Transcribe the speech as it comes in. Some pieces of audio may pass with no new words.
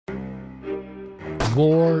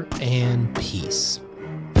War and Peace.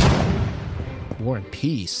 War and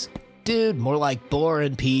Peace? Dude, more like Bore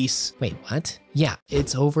and Peace. Wait, what? Yeah,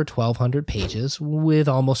 it's over 1,200 pages with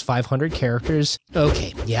almost 500 characters.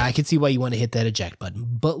 Okay, yeah, I can see why you want to hit that eject button.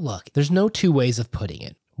 But look, there's no two ways of putting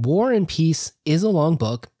it. War and Peace is a long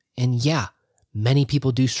book, and yeah, many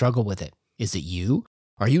people do struggle with it. Is it you?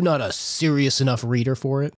 Are you not a serious enough reader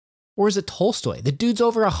for it? Or is it Tolstoy? The dude's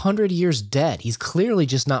over 100 years dead. He's clearly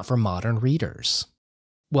just not for modern readers.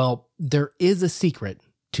 Well, there is a secret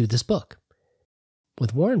to this book.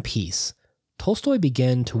 With War and Peace, Tolstoy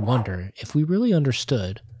began to wonder if we really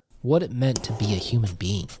understood what it meant to be a human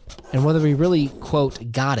being, and whether we really,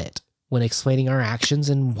 quote, got it when explaining our actions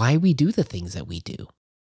and why we do the things that we do.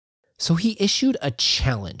 So he issued a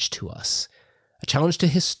challenge to us, a challenge to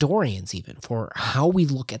historians even, for how we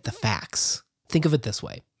look at the facts. Think of it this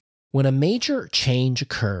way. When a major change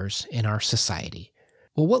occurs in our society,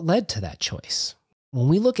 well, what led to that choice? When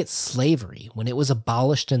we look at slavery, when it was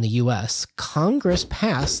abolished in the US, Congress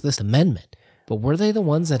passed this amendment. But were they the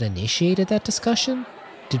ones that initiated that discussion?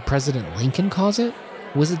 Did President Lincoln cause it?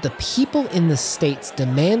 Was it the people in the states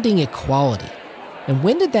demanding equality? And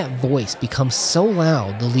when did that voice become so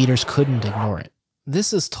loud the leaders couldn't ignore it?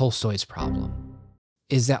 This is Tolstoy's problem,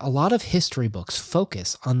 is that a lot of history books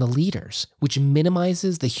focus on the leaders, which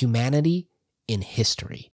minimizes the humanity in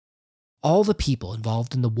history. All the people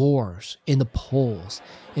involved in the wars, in the polls,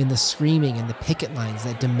 in the screaming and the picket lines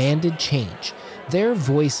that demanded change, their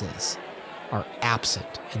voices are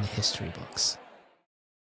absent in the history books.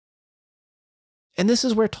 And this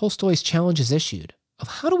is where Tolstoy's challenge is issued, of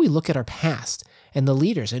how do we look at our past and the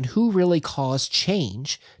leaders and who really caused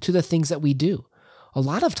change to the things that we do. A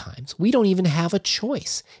lot of times, we don't even have a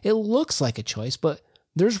choice. It looks like a choice, but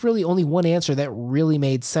there's really only one answer that really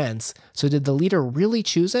made sense. So did the leader really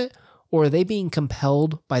choose it? Or are they being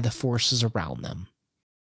compelled by the forces around them?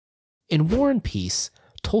 In War and Peace,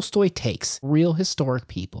 Tolstoy takes real historic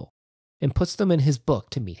people and puts them in his book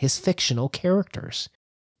to meet his fictional characters.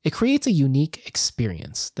 It creates a unique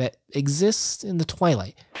experience that exists in the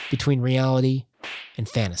twilight between reality and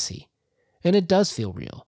fantasy. And it does feel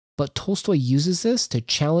real, but Tolstoy uses this to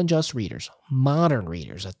challenge us readers, modern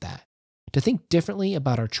readers at that, to think differently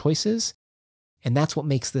about our choices, and that's what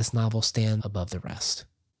makes this novel stand above the rest.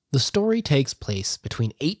 The story takes place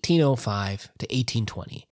between 1805 to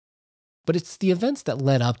 1820, but it's the events that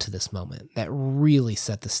led up to this moment that really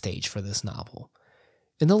set the stage for this novel.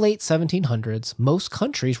 In the late 1700s, most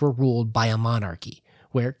countries were ruled by a monarchy,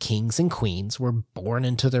 where kings and queens were born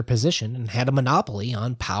into their position and had a monopoly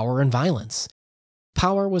on power and violence.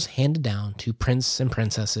 Power was handed down to prince and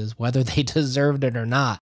princesses, whether they deserved it or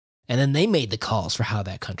not, and then they made the calls for how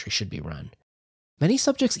that country should be run. Many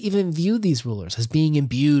subjects even viewed these rulers as being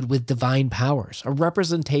imbued with divine powers, a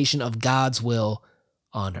representation of God's will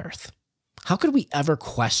on earth. How could we ever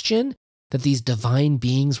question that these divine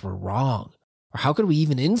beings were wrong? Or how could we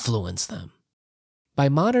even influence them? By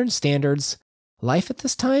modern standards, life at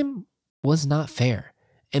this time was not fair,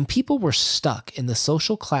 and people were stuck in the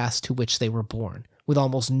social class to which they were born, with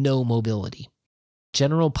almost no mobility.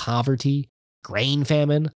 General poverty, grain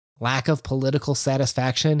famine, lack of political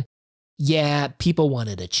satisfaction. Yeah, people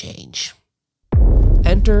wanted a change.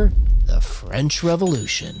 Enter the French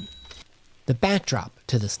Revolution. The backdrop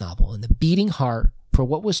to this novel and the beating heart for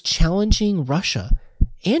what was challenging Russia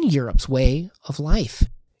and Europe's way of life.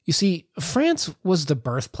 You see, France was the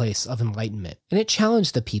birthplace of enlightenment, and it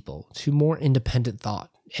challenged the people to more independent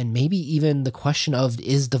thought, and maybe even the question of,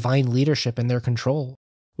 is divine leadership in their control?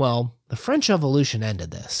 Well, the French Revolution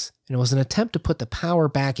ended this, and it was an attempt to put the power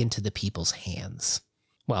back into the people's hands.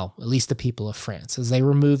 Well, at least the people of France, as they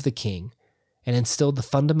removed the king and instilled the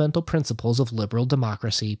fundamental principles of liberal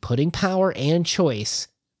democracy, putting power and choice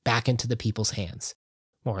back into the people's hands.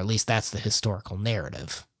 Or at least that's the historical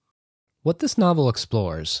narrative. What this novel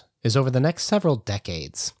explores is over the next several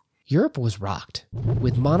decades, Europe was rocked,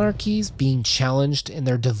 with monarchies being challenged in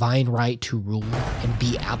their divine right to rule and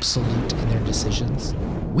be absolute in their decisions.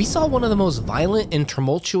 We saw one of the most violent and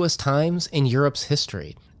tumultuous times in Europe's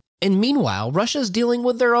history. And meanwhile, Russia's dealing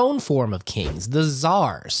with their own form of kings, the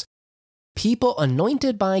czars. People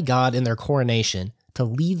anointed by God in their coronation to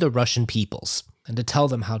lead the Russian peoples and to tell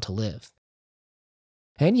them how to live.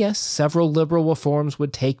 And yes, several liberal reforms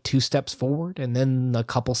would take 2 steps forward and then a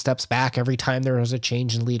couple steps back every time there was a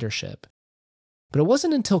change in leadership. But it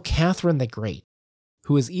wasn't until Catherine the Great,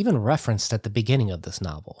 who is even referenced at the beginning of this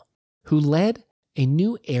novel, who led a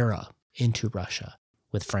new era into Russia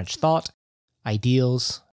with French thought,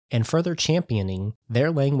 ideals, and further championing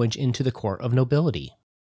their language into the court of nobility.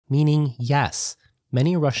 Meaning, yes,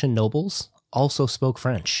 many Russian nobles also spoke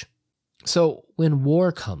French. So when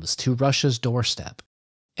war comes to Russia's doorstep,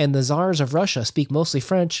 and the czars of Russia speak mostly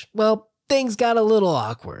French, well, things got a little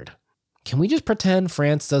awkward. Can we just pretend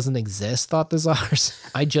France doesn't exist, thought the czars?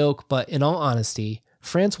 I joke, but in all honesty,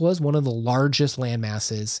 France was one of the largest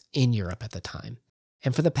landmasses in Europe at the time.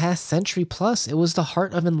 And for the past century plus, it was the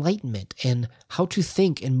heart of enlightenment and how to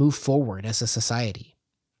think and move forward as a society.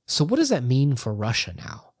 So what does that mean for Russia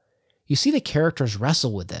now? You see the characters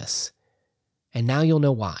wrestle with this. And now you'll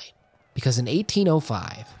know why. Because in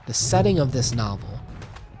 1805, the setting of this novel,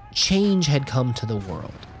 change had come to the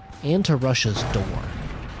world and to Russia's door.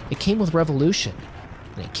 It came with revolution,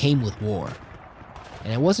 and it came with war.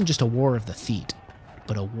 And it wasn't just a war of the feet,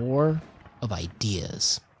 but a war of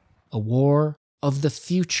ideas. A war of the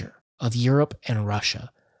future of Europe and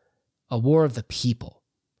Russia. A war of the people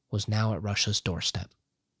was now at Russia's doorstep.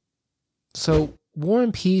 So, War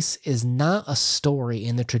and Peace is not a story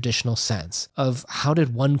in the traditional sense of how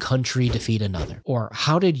did one country defeat another, or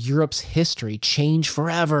how did Europe's history change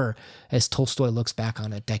forever as Tolstoy looks back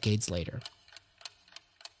on it decades later.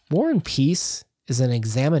 War and Peace is an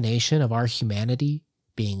examination of our humanity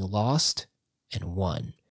being lost and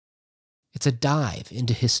won. It's a dive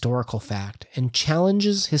into historical fact and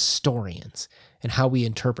challenges historians and how we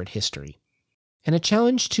interpret history, and a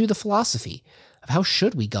challenge to the philosophy of how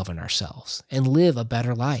should we govern ourselves and live a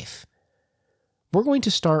better life. We're going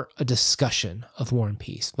to start a discussion of War and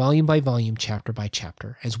Peace, volume by volume, chapter by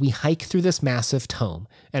chapter, as we hike through this massive tome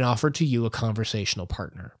and offer to you a conversational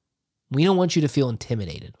partner. We don't want you to feel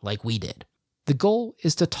intimidated like we did. The goal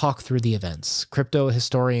is to talk through the events. Crypto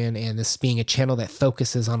historian and this being a channel that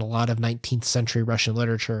focuses on a lot of 19th century Russian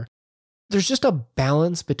literature, there's just a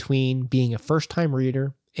balance between being a first-time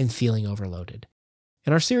reader and feeling overloaded.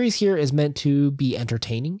 And our series here is meant to be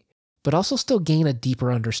entertaining, but also still gain a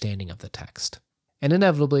deeper understanding of the text. And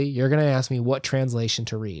inevitably, you're going to ask me what translation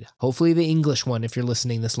to read. Hopefully the English one if you're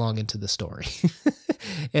listening this long into the story.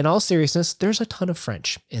 In all seriousness, there's a ton of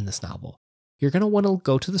French in this novel. You're going to want to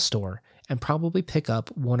go to the store and probably pick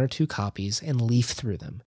up 1 or 2 copies and leaf through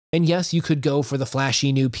them. And yes, you could go for the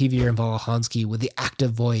flashy new Pevier and Volokhonsky with the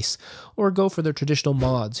active voice, or go for the traditional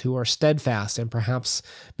mods who are steadfast and perhaps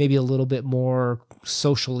maybe a little bit more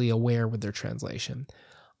socially aware with their translation.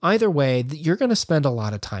 Either way, you're going to spend a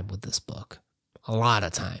lot of time with this book. A lot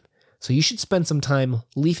of time. So you should spend some time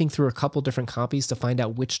leafing through a couple different copies to find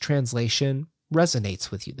out which translation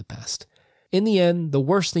resonates with you the best. In the end, the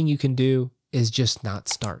worst thing you can do is just not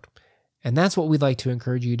start. And that's what we'd like to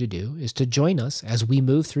encourage you to do, is to join us as we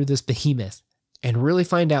move through this behemoth and really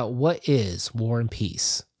find out what is War and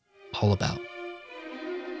Peace all about.